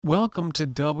Welcome to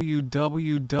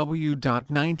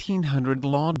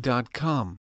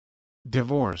www.1900law.com.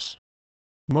 Divorce.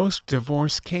 Most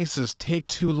divorce cases take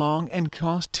too long and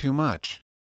cost too much.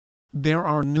 There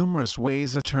are numerous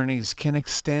ways attorneys can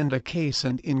extend a case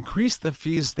and increase the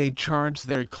fees they charge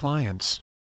their clients.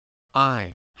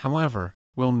 I, however,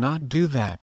 will not do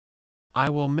that. I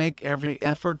will make every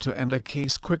effort to end a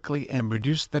case quickly and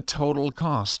reduce the total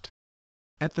cost.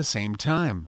 At the same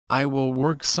time, I will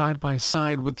work side by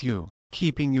side with you,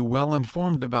 keeping you well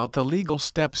informed about the legal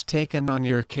steps taken on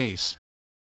your case.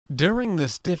 During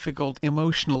this difficult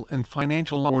emotional and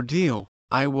financial ordeal,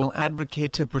 I will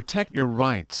advocate to protect your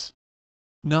rights.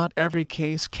 Not every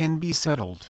case can be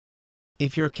settled.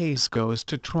 If your case goes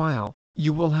to trial,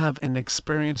 you will have an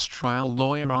experienced trial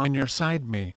lawyer on your side.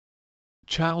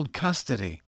 Child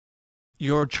custody.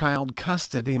 Your child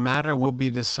custody matter will be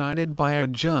decided by a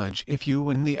judge if you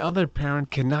and the other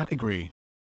parent cannot agree.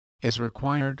 As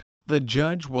required, the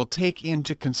judge will take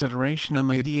into consideration a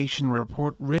mediation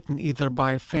report written either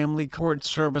by Family Court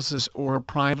Services or a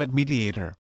private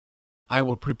mediator. I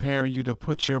will prepare you to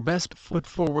put your best foot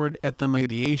forward at the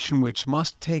mediation, which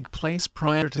must take place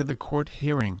prior to the court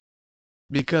hearing.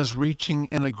 Because reaching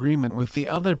an agreement with the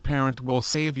other parent will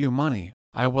save you money,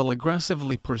 I will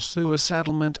aggressively pursue a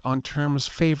settlement on terms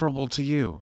favorable to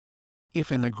you. If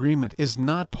an agreement is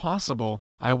not possible,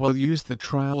 I will use the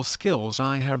trial skills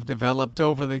I have developed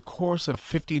over the course of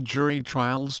 50 jury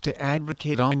trials to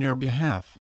advocate on your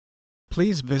behalf.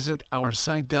 Please visit our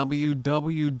site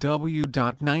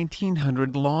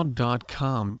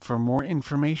www.1900law.com for more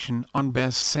information on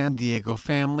Best San Diego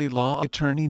Family Law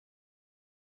Attorney.